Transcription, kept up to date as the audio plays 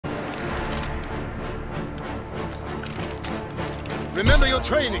Remember your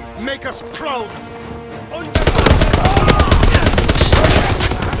training. Make us proud.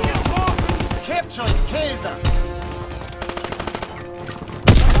 Capturing Kaiser.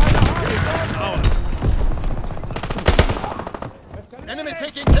 Enemy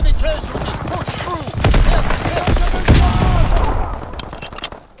taking heavy casualties. Push through.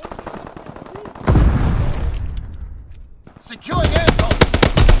 Securing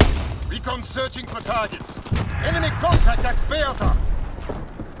aircraft. Recon searching for targets. Enemy contact at Bertha.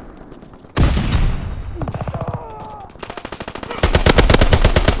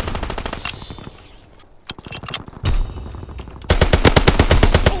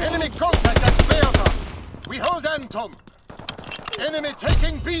 Enemy contact at Bertha. We hold Anton. Enemy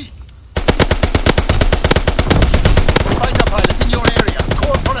taking B. Fighter pilot in your area.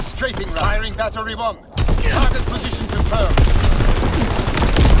 Call for a strafing run. Firing battery 1. Target position confirmed.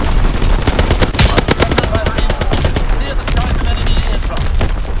 Battery in position. Clear the skies of enemy aircraft.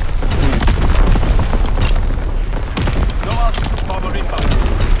 No altitude bomber inbound.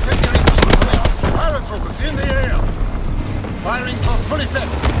 Incendiary missile commence. Paratroopers in the air. Firing for full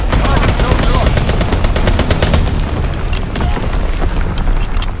effect. Target zone locked.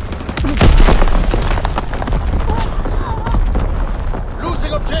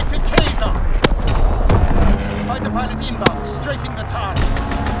 Losing objective Kaiser. Fighter pilot inbound, strafing the target.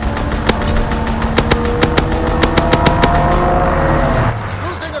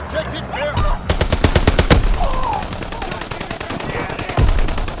 Losing objective aircraft.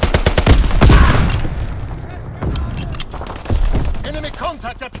 Enemy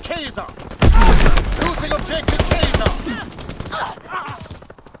contact at Kaiser. Losing objective Kaiser.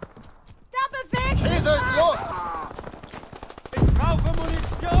 Kaiser is lost.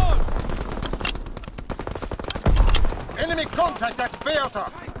 Enemy contact at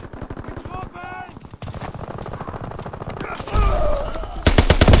Bertha.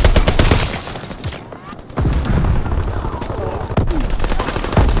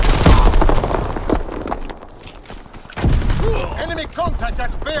 Enemy contact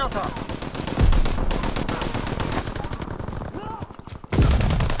at Bertha.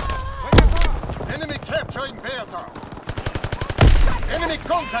 Enemy capturing Bertha. Enemy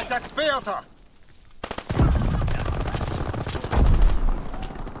contact at Bertha.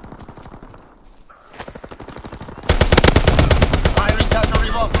 Firing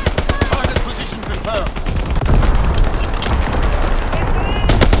battery 1. Target position confirmed.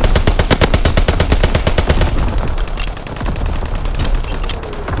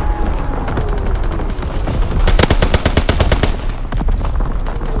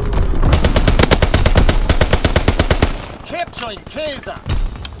 Capturing Kaiser.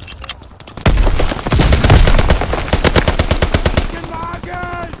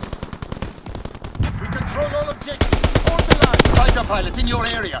 We control all objectives. Hold the line. Fighter pilot in your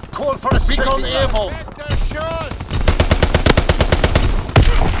area. Call for a recon airborne.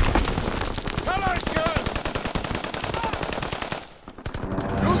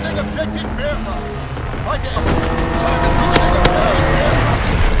 Losing objective Bertha. Fighter target losing objective.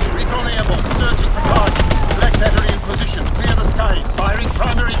 Recon airborne. Searching for targets. Black battery in position. Clear the skies. Firing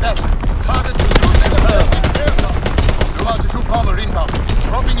primary battery. Target losing objective Bertha. No altitude bomber inbound.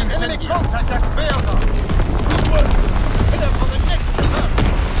 Dropping incendiary. Enemy contact at Bertha. Good work. Head for the next attempt.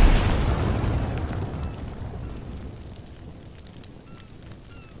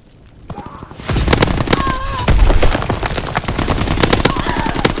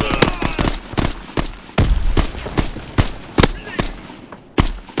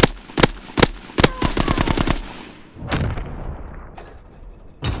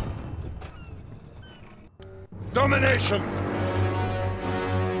 Domination!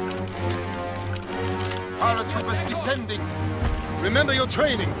 Paratroopers descending. Remember your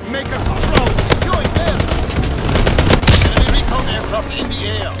training. Make us proud. Securing them. Enemy recon aircraft in the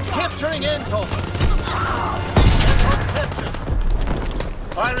air. Capturing Anton. Anton captured.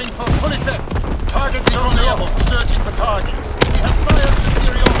 Firing for full effect. Target recon airborne. Searching for targets. We have fire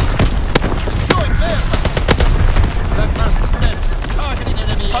superiority. Securing them. That burst commenced. Targeting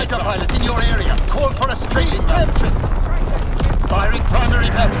enemy fighter pilot in your area. Call for a strafing capture. Firing primary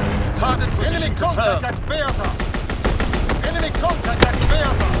battery. Target position enemy confirmed. Contact at Bertha. Enemy contact at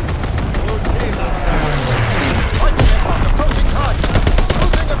Bertha. Fighting aircraft approaching target.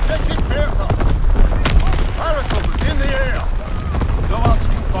 Losing objective Bertha. Paratroopers in the air. Low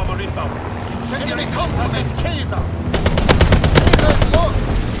altitude bomber inbound. Incendiary contact at Kaiser. Kaiser is lost.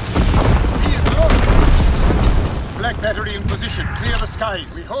 He is lost. Flag battery in position. Clear the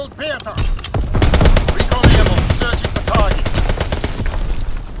skies. We hold Bertha. Recon airborne. Searching for targets.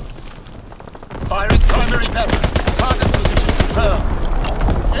 Firing primary battery. Target position. confirmed.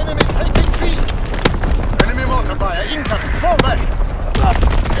 Enemy taking B. Enemy mortar fire incoming. Fall back.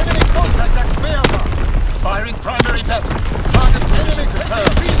 Enemy contact at Bertha. Firing primary battery. Target position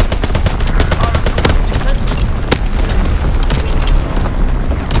confirmed. Target troops descending.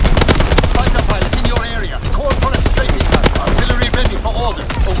 Fighter pilot in your area. Call for a strafing gun. Artillery ready for orders.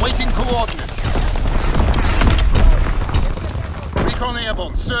 Awaiting coordinates. Recon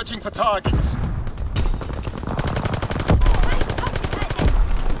airborne. Searching for targets.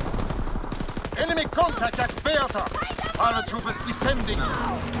 Enemy contact at Bertha. Paratroopers descending.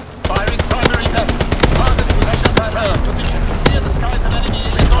 Firing primary battery. Target position confirmed. Position. Clear the skies of enemy.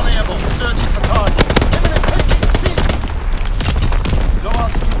 Recon airborne. Searching for targets. Enemy taking C. Low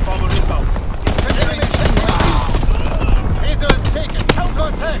altitude bomber inbound. Enemy taking B. Hazer is taken.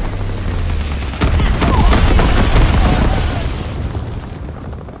 Counter-attack.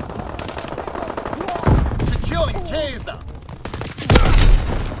 Securing Kaiser.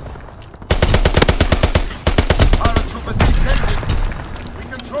 Paratroopers descending. We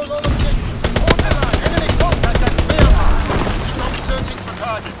control all objectives. Hold the line. Enemy contact at Bertha. Recon searching for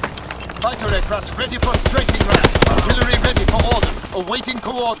targets. Fighter aircraft ready for strafing run. Artillery ready for orders. Awaiting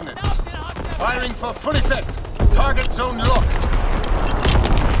coordinates. Firing for full effect. Target zone locked.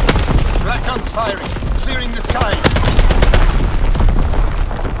 Flak guns firing. Clearing the sky.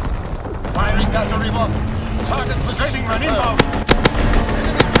 Firing battery 1. Target position run inbound.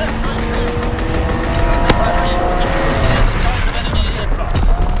 Enemy capturing here. Battery in position. Clear the skies of enemy aircraft.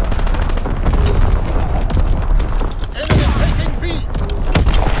 Enemy taking B.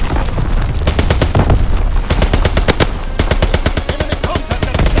 Enemy contact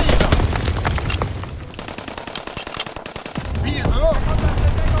at Kaiser. B is lost.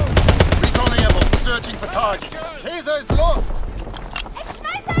 Recon airborne. Searching for targets. Kaiser is lost.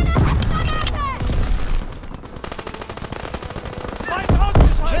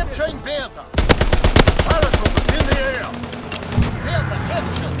 Capturing Bertha. Paratroopers in the air. Bertha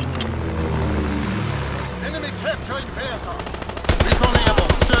captured. Enemy capturing Bertha. Recon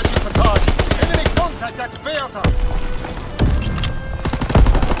airborne. Searching for targets. Enemy contact at Bertha.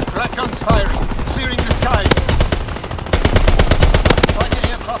 Flak guns firing. Clearing the skies. Fighter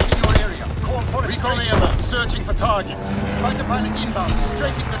aircraft in your area. Call for a Recon airborne. Searching for targets. Fighter pilot inbound.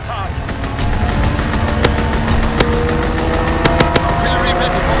 Strafing the target. Artillery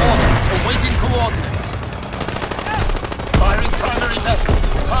ready for orders. Awaiting coordinates. Firing primary battery.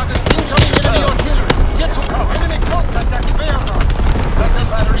 Target incoming enemy artillery. Get to cover. Enemy contact at Bertha. Flak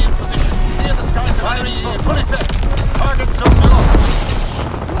guns